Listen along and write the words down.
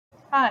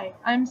Hi,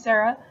 I'm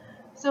Sarah.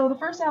 So the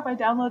first app I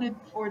downloaded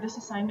for this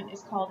assignment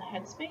is called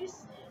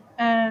Headspace,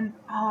 and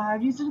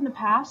I've used it in the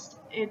past.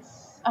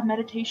 It's a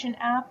meditation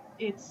app.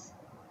 It's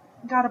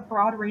got a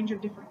broad range of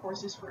different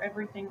courses for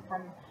everything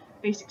from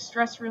basic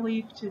stress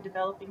relief to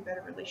developing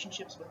better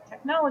relationships with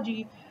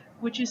technology,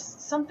 which is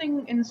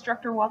something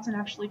Instructor Watson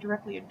actually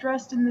directly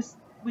addressed in this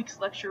week's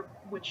lecture,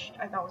 which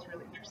I thought was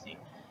really interesting.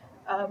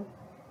 Um,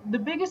 the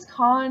biggest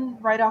con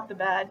right off the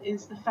bat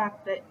is the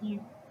fact that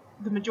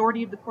the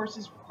majority of the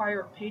courses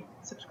require a paid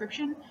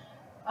subscription.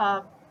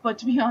 Uh, but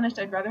to be honest,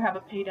 I'd rather have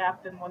a paid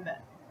app than one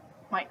that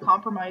might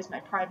compromise my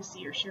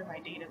privacy or share my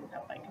data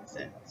without my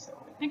consent. So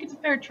I think it's a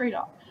fair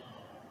trade-off.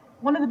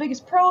 One of the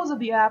biggest pros of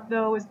the app,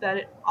 though, is that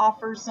it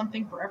offers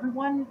something for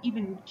everyone,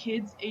 even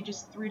kids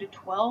ages 3 to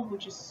 12,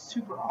 which is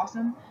super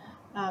awesome.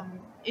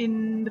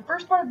 In the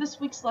first part of this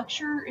week's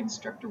lecture,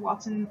 Instructor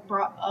Watson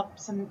brought up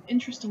some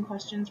interesting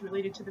questions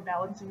related to the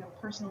balancing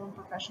of personal and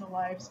professional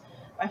lives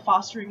by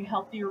fostering a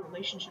healthier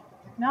relationship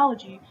with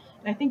technology.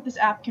 And I think this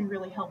app can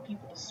really help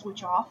people to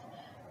switch off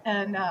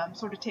and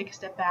sort of take a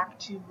step back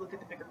to look at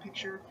the bigger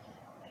picture.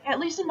 At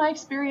least in my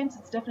experience,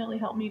 it's definitely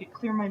helped me to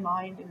clear my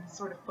mind and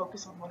sort of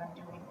focus on what I'm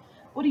doing.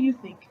 What do you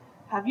think?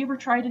 Have you ever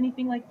tried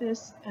anything like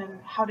this, and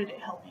how did it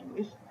help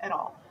you, if at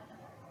all?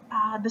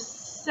 The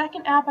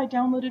second app I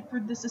downloaded for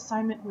this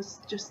assignment was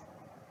just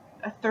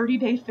a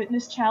 30-day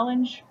fitness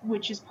challenge,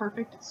 which is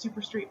perfect. It's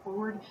super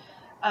straightforward.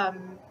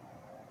 Um,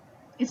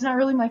 it's not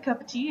really my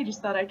cup of tea. I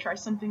just thought I'd try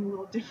something a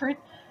little different.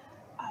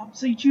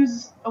 So you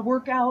choose a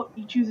workout,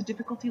 you choose a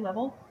difficulty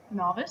level,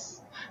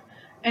 novice,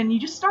 and you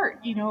just start.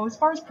 As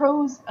far as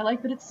pros, I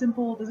like that it's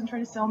simple, it doesn't try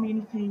to sell me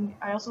anything.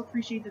 I also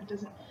appreciate that it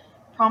doesn't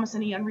promise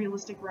any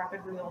unrealistic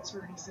rapid results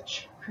or any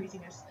such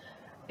craziness.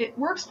 It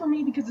works for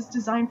me because it's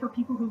designed for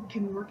people who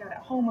can work out at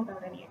home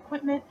without any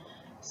equipment.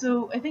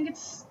 So I think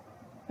it's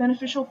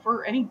beneficial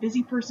for any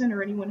busy person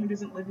or anyone who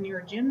doesn't live near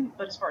a gym.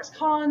 But as far as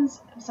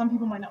cons, some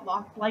people might not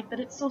like that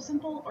it's so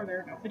simple, or there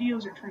are no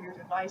videos or trainer's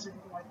advice or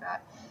anything like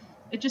that.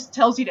 It just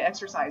tells you to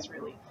exercise,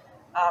 really.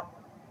 Um,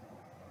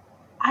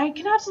 I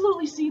can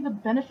absolutely see the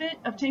benefit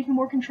of taking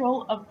more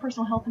control of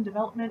personal health and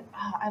development.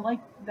 I like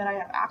that I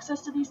have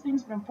access to these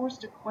things, but I'm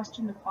forced to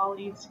question the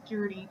quality and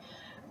security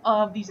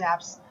of these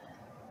apps.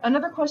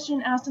 Another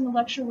question asked in the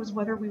lecture was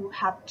whether we will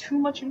have too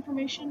much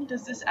information.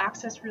 Does this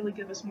access really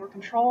give us more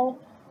control,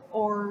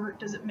 or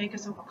does it make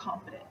us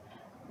overconfident?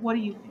 What do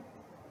you think?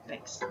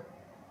 Thanks.